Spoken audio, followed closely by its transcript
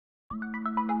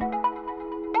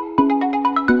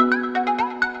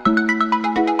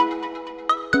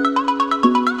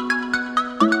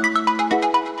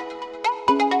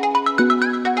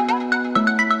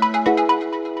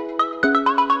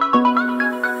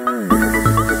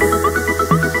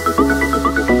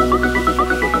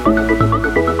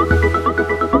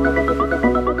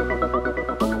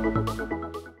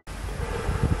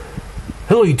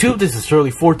Hello YouTube, this is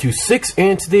Shirley426,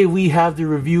 and today we have the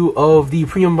review of the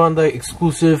P-Bandai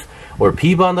exclusive, or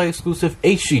P-Bandai exclusive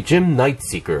HD Gym Night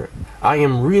Seeker. I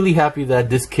am really happy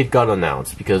that this kit got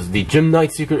announced, because the Gym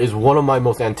Night Seeker is one of my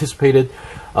most anticipated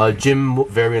gym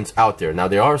variants out there. Now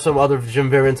there are some other gym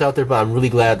variants out there, but I'm really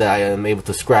glad that I am able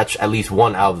to scratch at least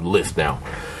one out of the list now.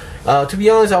 To be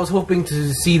honest, I was hoping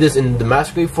to see this in the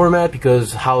Master Grade format,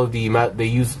 because how they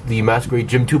use the Master Grade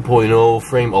Gym 2.0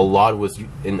 frame a lot was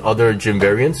in other gym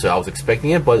variants, so I was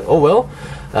expecting it, but oh well,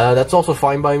 that's also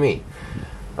fine by me.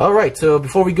 Alright, so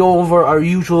before we go over our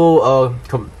usual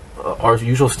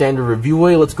standard review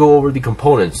way, let's go over the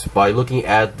components by looking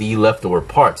at the leftover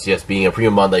parts. Yes, being a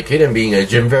P-Bandai kit and being a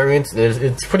gym variant,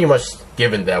 it's pretty much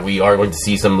given that we are going to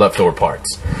see some leftover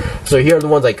parts. So here are the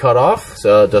ones I cut off,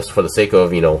 so just for the sake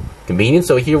of, convenience.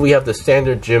 So here we have the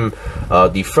standard gym,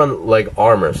 the front leg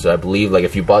armor. So I believe, like,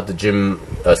 if you bought the gym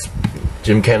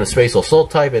Cannon Space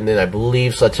Assault type, and then I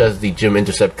believe such as the Gym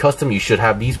Intercept Custom, you should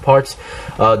have these parts.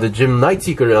 The Gym Night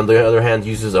Seeker, on the other hand,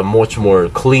 uses a much more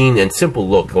clean and simple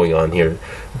look going on here.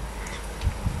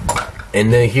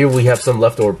 And then here we have some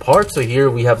leftover parts. So here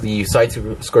we have the side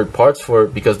skirt parts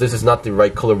because this is not the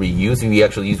right color we use. We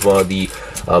actually use one of the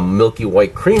milky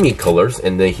white creamy colors.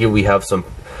 And then here we have some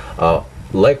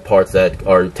leg parts that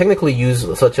are technically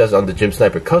used, such as on the Gym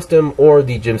Sniper Custom or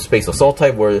the Gym Space Assault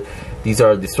type, where these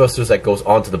are the thrusters that goes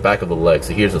onto the back of the leg.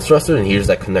 So here's the thruster and here's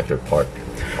that connector part.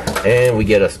 And we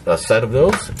get a set of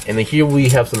those. And then here we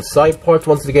have some side parts.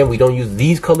 Once again, we don't use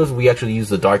these colors, we actually use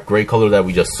the dark gray color that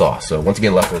we just saw. So once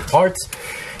again, leftover parts.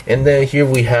 And then here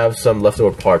we have some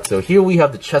leftover parts. So here we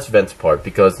have the chest vents part,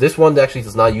 because this one actually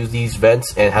does not use these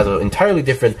vents and has an entirely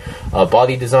different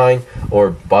body design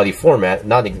or body format.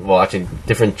 Actually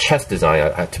different chest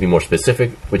design, to be more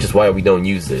specific, which is why we don't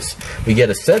use this. We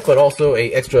get a set, but also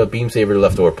a extra beam saber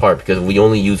leftover part, because we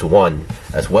only use one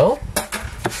as well.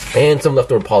 And some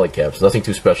leftover polycaps, nothing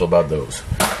too special about those.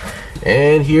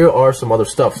 And here are some other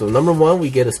stuff. So number one,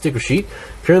 we get a sticker sheet.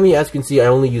 Currently, as you can see, I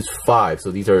only use 5. So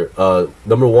these are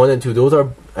number 1 and 2. Those are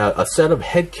a set of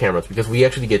head cameras, because we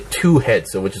actually get 2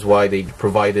 heads, so which is why they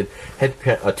provided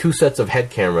 2 sets of head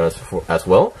cameras as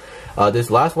well.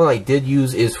 This last one I did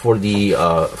use is for the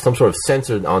some sort of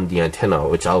sensor on the antenna,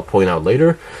 which I'll point out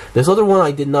later. This other one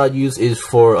I did not use is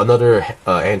for another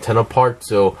antenna part,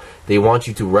 so they want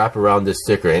you to wrap around this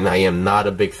sticker, and I am not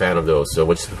a big fan of those, so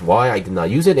which is why I did not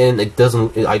use it, and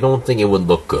I don't think it would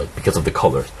look good because of the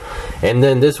colors. And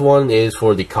then this one is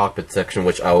for the cockpit section,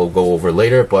 which I will go over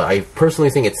later, but I personally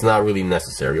think it's not really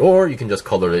necessary, or you can just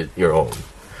color it your own.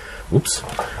 Oops,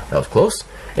 that was close.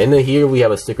 And then here we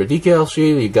have a sticker decal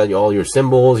sheet. You got all your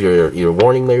symbols, your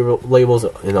warning labels,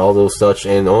 and all those such.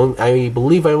 And I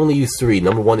believe I only use 3.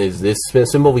 Number 1 is this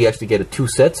symbol. We actually get a 2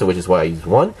 set, so which is why I use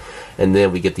 1. And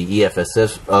then we get the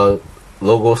EFSS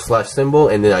logo / symbol.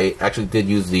 And then I actually did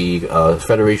use the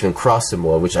Federation cross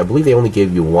symbol, which I believe they only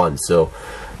gave you 1. So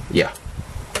yeah.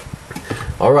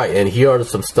 Alright, and here are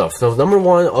some stuff. So number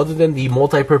 1, other than the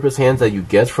multi-purpose hands that you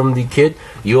get from the kit,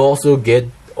 you also get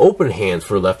open hands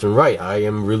for left and right. I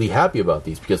am really happy about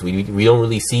these, because we don't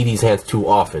really see these hands too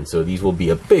often, so these will be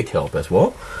a big help as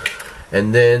well.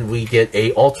 And then we get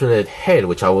a alternate head,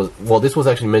 which this was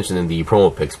actually mentioned in the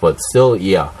promo pics, but still,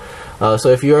 yeah. So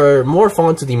if you're more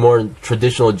fond to the more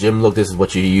traditional gym look, this is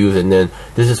what you use, and then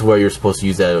this is where you're supposed to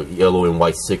use that yellow and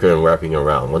white sticker and wrapping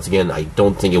around. Once again, I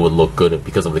don't think it would look good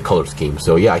because of the color scheme.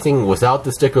 So yeah, I think without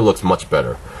the sticker looks much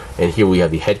better. And here we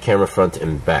have the head camera front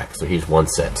and back, so here's one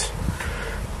set.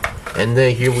 And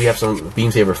then here we have some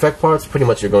beam saber effect parts. Pretty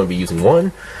much you're going to be using 1.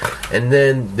 And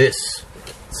then this.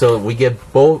 So we get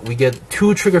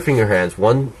 2 trigger finger hands,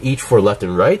 1 each for left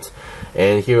and right.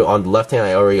 And here on the left hand,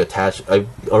 I already attached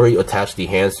the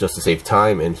hands just to save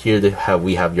time. And here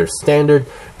we have your standard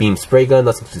beam spray gun,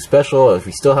 nothing too special. If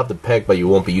we still have the peg, but you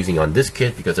won't be using on this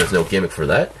kit because there's no gimmick for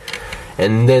that.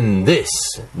 And then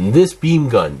this beam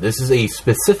gun. This is a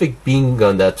specific beam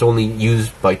gun that's only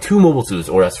used by 2 mobile suits,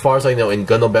 or as far as I know in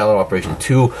Gundam Battle Operation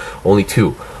 2, only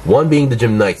 2. 1 being the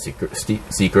Gym Night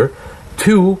Seeker,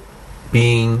 2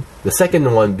 being the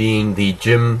second one being the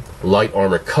Gym Light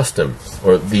Armor Custom,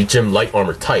 or the Gym Light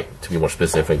Armor type to be more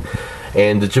specific.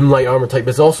 And the Gym Light Armor type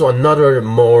is also another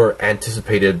more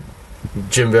anticipated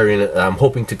gym variant. I'm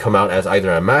hoping to come out as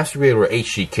either a Master Grade or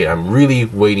HD kit. I'm really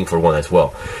waiting for one as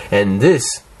well. And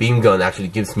this beam gun actually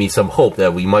gives me some hope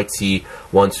that we might see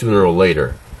one sooner or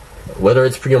later. Whether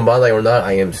it's P-Bandai or not,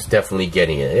 I am definitely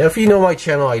getting it. If you know my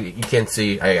channel, you can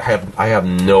see I have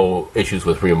no issues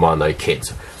with P-Bandai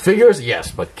kits. Figures, yes,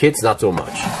 but kits not so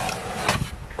much.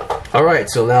 Alright,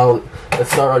 so now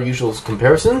let's start our usual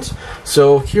comparisons.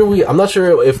 So here I'm not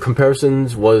sure if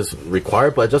comparisons was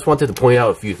required, but I just wanted to point out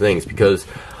a few things because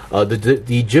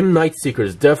the Gym Night Seeker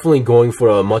is definitely going for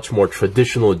a much more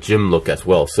traditional gym look as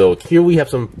well. So here we have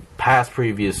some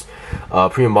previous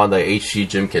P-Bandai HG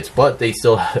gym kits, but they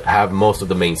still have most of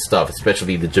the main stuff,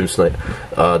 especially the Gym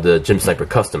Sniper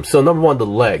Custom. So number one, the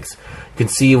legs. You can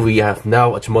see we have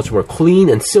now a much more clean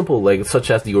and simple leg,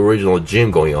 such as the original gym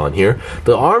going on here.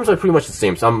 The arms are pretty much the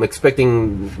same, so I'm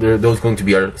expecting those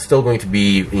are still going to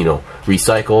be, you know,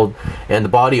 recycled. And the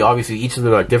body, obviously, each of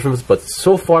them are different, but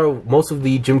so far, most of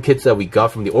the gym kits that we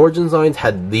got from the Origins lines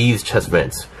had these chest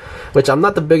vents, which I'm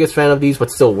not the biggest fan of these,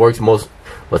 but still works most.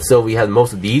 But still, we had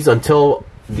most of these until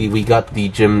we got the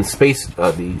Gym Space,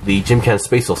 the Gym Can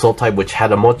Space Assault type, which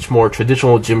had a much more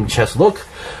traditional gym chest look.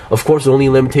 Of course, the only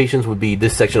limitations would be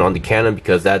this section on the cannon,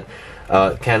 because that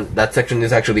section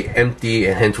is actually empty,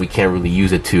 and hence we can't really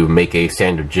use it to make a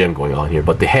standard gym going on here.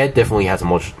 But the head definitely has a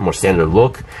much more standard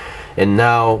look. And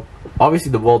now,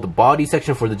 obviously, the body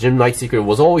section for the Gym Night Seeker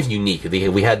was always unique.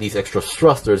 We had these extra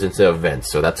thrusters instead of vents,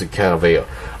 so that's a kind of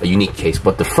a unique case.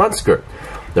 But the front skirt.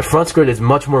 The front skirt is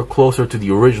much more closer to the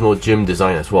original gym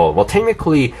design as well. Well,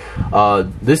 technically,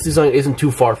 this design isn't too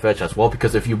far-fetched as well,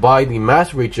 because if you buy the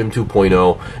Master Race Gym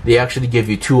 2.0, they actually give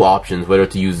you two options, whether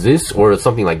to use this or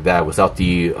something like that without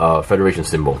the Federation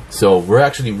symbol. So we're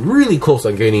actually really close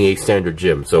on getting a standard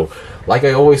gym. So, like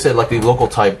I always said, like the local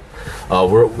type,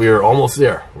 we're almost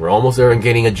there. We're almost there in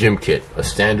getting a gym kit, a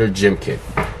standard gym kit.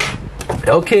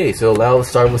 Okay, so now let's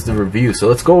start with the review. So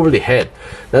let's go over the head.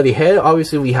 Now the head,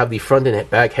 obviously we have the front and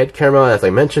back head camera, as I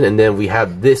mentioned, and then we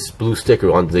have this blue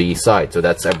sticker on the side. So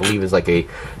that's, I believe, is like a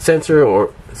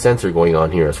sensor going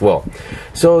on here as well.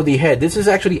 So the head, this is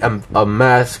actually a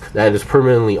mask that is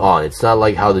permanently on. It's not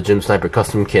like how the Gym Sniper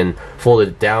Custom can fold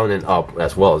it down and up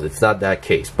as well. It's not that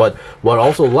case. But what I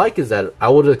also like is that I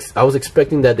was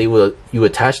expecting that you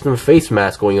attach some face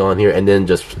mask going on here and then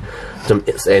just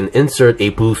and insert a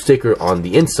blue sticker on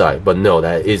the inside. But no,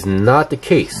 that is not the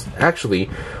case. Actually,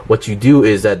 what you do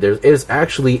is that there is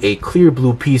actually a clear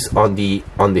blue piece on the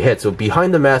head. So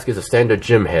behind the mask is a standard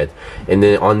gym head, and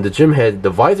then on the gym head, the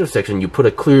visor section, you put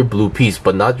a clear blue piece,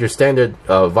 but not your standard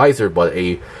visor, but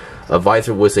a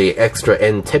visor with a extra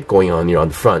end tip going on here on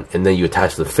the front, and then you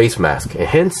attach the face mask, and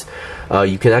hence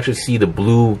you can actually see the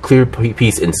blue clear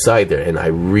piece inside there, and I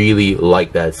really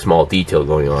like that small detail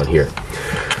going on here.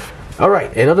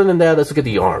 Alright, and other than that, let's look at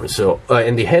the arms. So,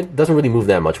 and the head doesn't really move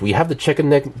that much. We have the chicken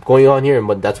neck going on here,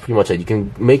 but that's pretty much it. You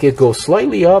can make it go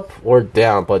slightly up or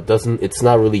down, but it's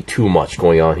not really too much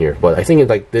going on here. But I think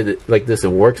like this,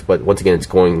 it works, but once again, it's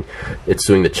doing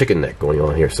the chicken neck going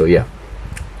on here, so yeah.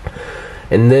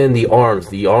 And then the arms.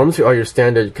 The arms are your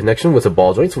standard connection with a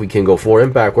ball joint, so we can go forward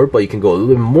and backward, but you can go a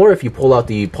little bit more if you pull out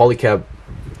the polycap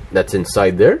that's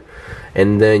inside there.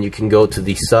 And then you can go to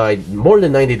the side more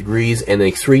than 90 degrees, and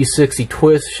a 360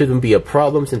 twist shouldn't be a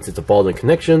problem since it's a ball joint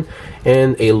connection,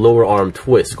 and a lower arm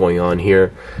twist going on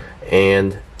here,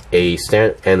 and a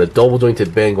double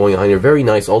jointed band going on here. Very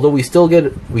nice. Although we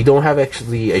don't have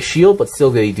actually a shield, but still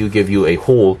they do give you a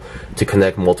hole to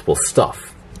connect multiple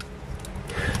stuff.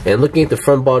 And looking at the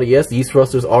front body, yes, these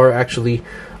thrusters are actually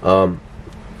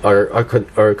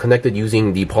are connected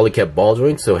using the polycap ball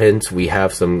joint, so hence we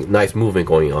have some nice movement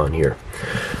going on here.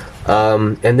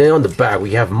 And then on the back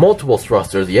we have multiple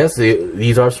thrusters. Yes,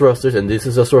 these are thrusters, and this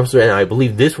is a thruster, and I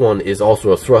believe this one is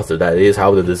also a thruster. That is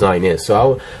how the design is.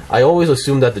 So I always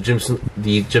assume that the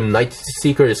Gym Night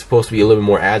Seeker is supposed to be a little bit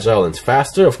more agile and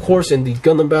faster. Of course, in the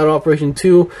Gundam Battle Operation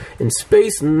 2 in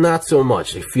space, not so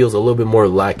much. It feels a little bit more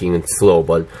lacking and slow,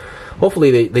 but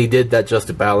hopefully they did that just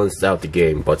to balance out the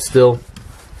game. But still,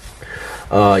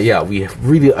 yeah,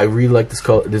 I really like this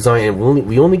design, and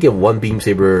we only get one beam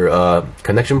saber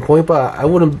connection point, but I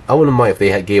wouldn't mind if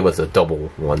they gave us a double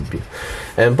one.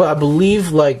 But I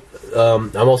believe, like,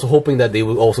 I'm also hoping that they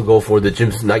will also go for the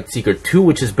Gym Night Seeker 2,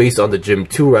 which is based on the Gym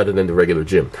 2 rather than the regular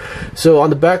Gym. So on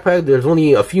the backpack, there's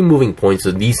only a few moving points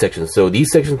in these sections. So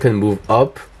these sections can move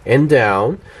up and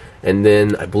down, and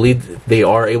then I believe they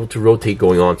are able to rotate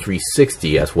going on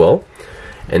 360 as well.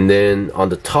 And then on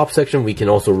the top section, we can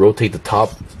also rotate the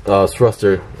top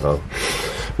thruster.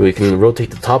 We can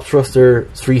rotate the top thruster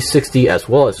 360 as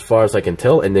well, as far as I can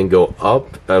tell, and then go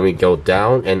up. Go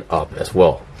down and up as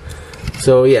well.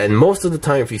 So yeah, and most of the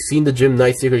time, if you've seen the Gym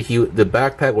Night Seeker, the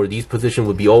backpack or these positions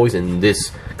would be always in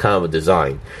this kind of a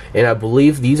design. And I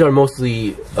believe these are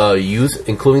mostly used,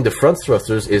 including the front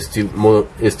thrusters, is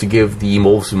to give the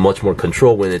moves much more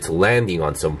control when it's landing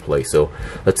on some place. So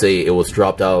let's say it was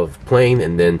dropped out of plane,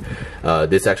 and then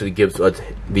this actually gives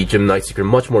the Gym Night Seeker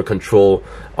much more control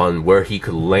on where he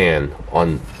could land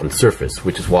on surface,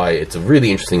 which is why it's a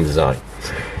really interesting design.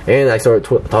 And I started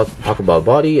to talk about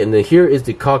body, and then here is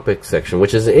the cockpit section,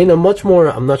 which is in a much more,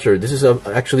 I'm not sure, this is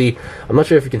actually, I'm not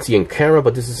sure if you can see in camera,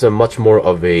 but this is a much more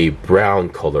of a brown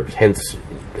color, hence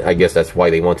I guess that's why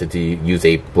they wanted to use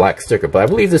a black sticker. But I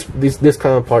believe this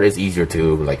kind of part is easier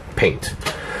to like paint.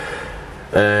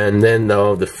 And then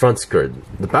the front skirt.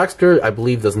 The back skirt, I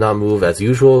believe, does not move as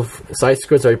usual. Side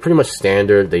skirts are pretty much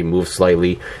standard. They move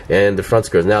slightly. And the front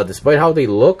skirts, now, despite how they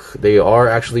look, they are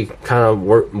actually kind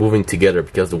of moving together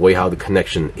because the way how the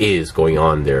connection is going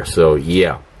on there. So,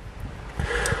 yeah.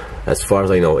 As far as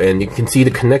I know, and you can see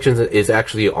the connections is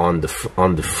actually on the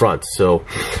front. So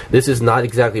this is not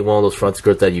exactly one of those front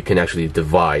skirts that you can actually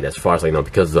divide, as far as I know,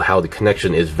 because of how the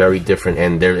connection is very different.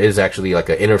 And there is actually like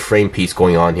an inner frame piece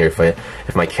going on here.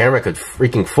 If my camera could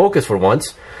freaking focus for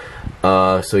once.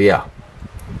 So yeah,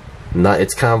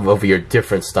 it's kind of your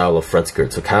different style of front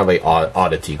skirt. So kind of a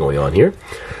oddity going on here.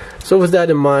 So with that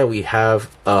in mind, we have,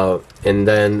 and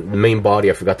then the main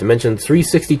body, I forgot to mention,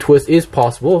 360 twist is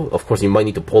possible. Of course, you might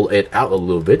need to pull it out a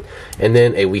little bit. And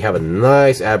then we have a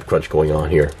nice ab crunch going on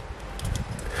here.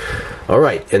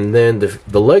 Alright, and then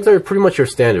the legs are pretty much your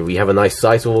standard. We have a nice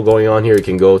side swivel going on here. You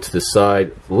can go to the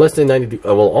side, less than 90,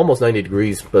 well, almost 90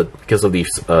 degrees, but because of the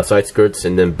side skirts,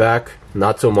 and then back,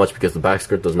 not so much because the back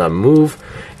skirt does not move.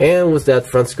 And with that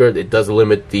front skirt, it does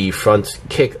limit the front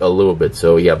kick a little bit.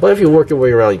 So yeah, but if you work your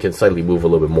way around, you can slightly move a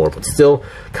little bit more, but still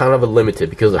kind of a limited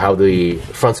because of how the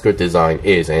front skirt design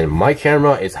is. And my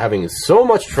camera is having so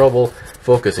much trouble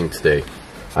focusing today.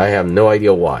 I have no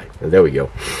idea why. And there we go.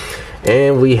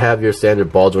 And we have your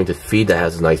standard ball jointed feet that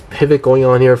has a nice pivot going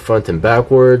on here, front and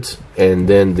backwards. And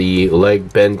then the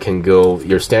leg bend can go,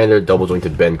 your standard double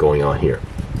jointed bend going on here.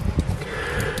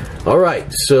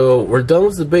 Alright, so we're done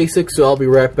with the basics, so I'll be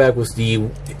right back with the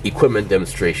equipment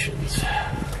demonstrations.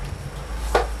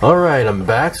 Alright, I'm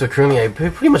back. So currently I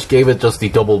pretty much gave it just the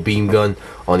double beam gun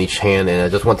on each hand, and I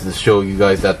just wanted to show you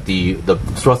guys that the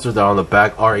thrusters that are on the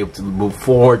back are able to move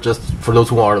forward, just for those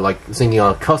who are like thinking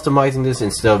on customizing this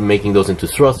instead of making those into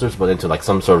thrusters but into like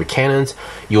some sort of cannons.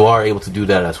 You are able to do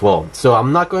that as well. So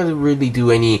I'm not going to really do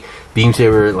any beam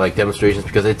saber like demonstrations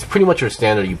because it's pretty much your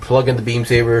standard. You plug in the beam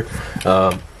saber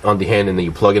on the hand, and then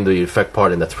you plug in the effect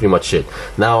part, and that's pretty much it.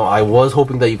 Now, I was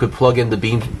hoping that you could plug in the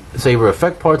beam saber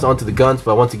effect parts onto the guns,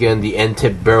 but once again, the end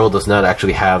tip barrel does not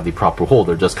actually have the proper hole.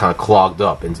 They're just kind of clogged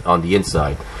up on the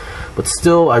inside. But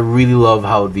still, I really love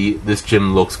how this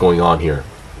gym looks going on here.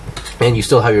 And you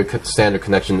still have your standard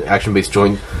connection, action-based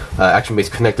joint,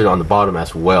 action-based connector on the bottom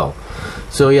as well.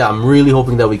 So yeah, I'm really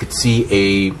hoping that we could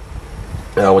see a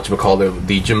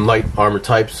the gym light armor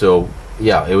type. So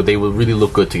yeah, they will really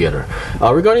look good together.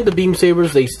 Regarding the beam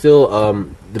sabers, they still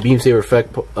the beam saber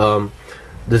effect.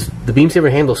 The beam saber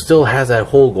handle still has that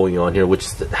hole going on here,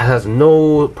 which has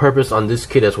no purpose on this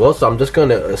kit as well. So I'm just going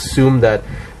to assume that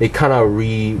they kind of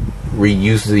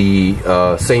reuse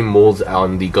the same molds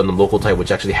on the Gundam Local type,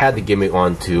 which actually had the gimmick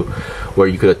onto where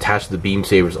you could attach the beam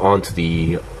sabers onto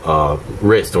the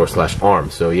wrist or / arm.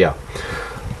 So yeah.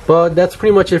 But that's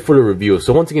pretty much it for the review.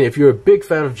 So once again, if you're a big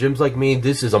fan of gyms like me,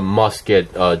 this is a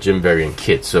must-get gym variant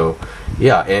kit. So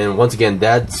yeah, and once again,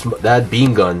 that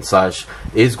beam gun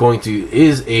 /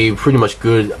 is a pretty much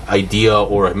good idea,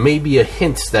 or maybe a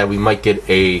hint that we might get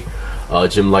a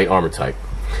gym light armor type.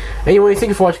 Anyway, thank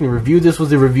you for watching the review. This was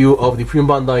the review of the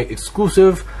P-Bandai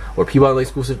exclusive or P-Bandai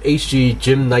exclusive HG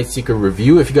Gym Night Seeker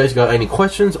review. If you guys got any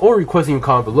questions or requests in the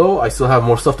comment below, I still have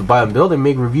more stuff to buy and build and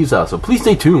make reviews out. So please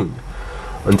stay tuned.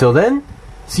 Until then,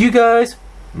 see you guys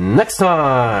next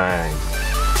time!